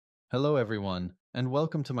Hello everyone, and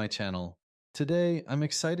welcome to my channel. Today, I'm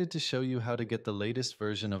excited to show you how to get the latest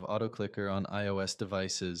version of AutoClicker on iOS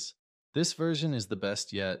devices. This version is the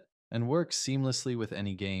best yet, and works seamlessly with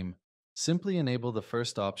any game. Simply enable the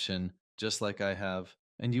first option, just like I have,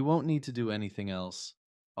 and you won't need to do anything else.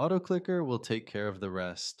 AutoClicker will take care of the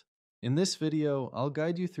rest. In this video, I'll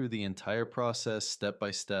guide you through the entire process step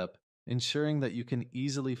by step, ensuring that you can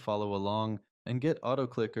easily follow along and get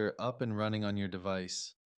AutoClicker up and running on your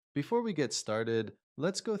device. Before we get started,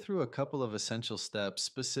 let's go through a couple of essential steps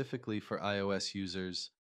specifically for iOS users.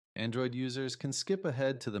 Android users can skip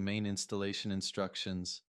ahead to the main installation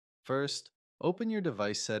instructions. First, open your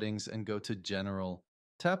device settings and go to General.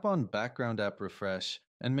 Tap on Background App Refresh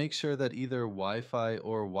and make sure that either Wi-Fi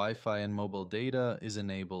or Wi-Fi and mobile data is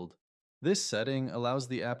enabled. This setting allows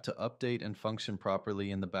the app to update and function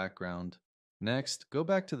properly in the background. Next, go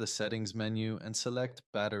back to the Settings menu and select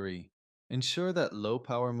Battery. Ensure that low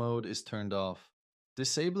power mode is turned off.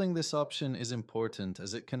 Disabling this option is important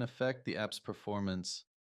as it can affect the app's performance.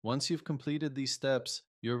 Once you've completed these steps,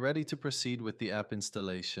 you're ready to proceed with the app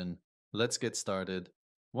installation. Let's get started.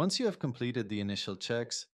 Once you have completed the initial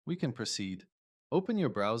checks, we can proceed. Open your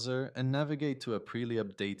browser and navigate to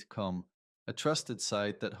Aprilia.com, a trusted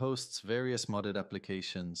site that hosts various modded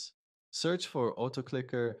applications. Search for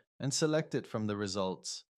AutoClicker and select it from the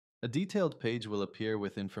results. A detailed page will appear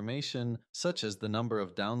with information such as the number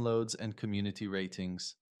of downloads and community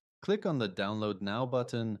ratings. Click on the Download Now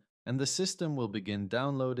button, and the system will begin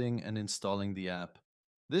downloading and installing the app.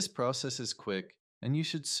 This process is quick, and you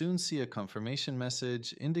should soon see a confirmation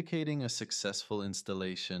message indicating a successful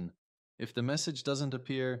installation. If the message doesn't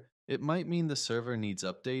appear, it might mean the server needs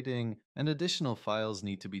updating and additional files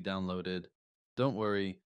need to be downloaded. Don't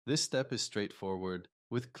worry, this step is straightforward,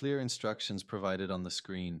 with clear instructions provided on the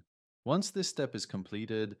screen. Once this step is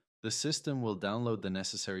completed, the system will download the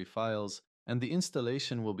necessary files and the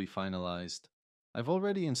installation will be finalized. I've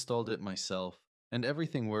already installed it myself, and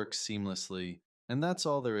everything works seamlessly, and that's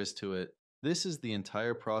all there is to it. This is the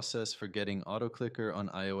entire process for getting AutoClicker on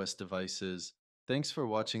iOS devices. Thanks for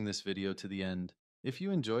watching this video to the end. If you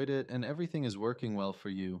enjoyed it and everything is working well for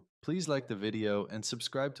you, please like the video and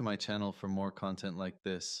subscribe to my channel for more content like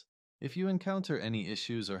this. If you encounter any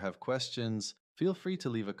issues or have questions, feel free to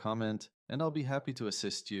leave a comment, and I'll be happy to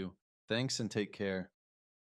assist you. Thanks and take care.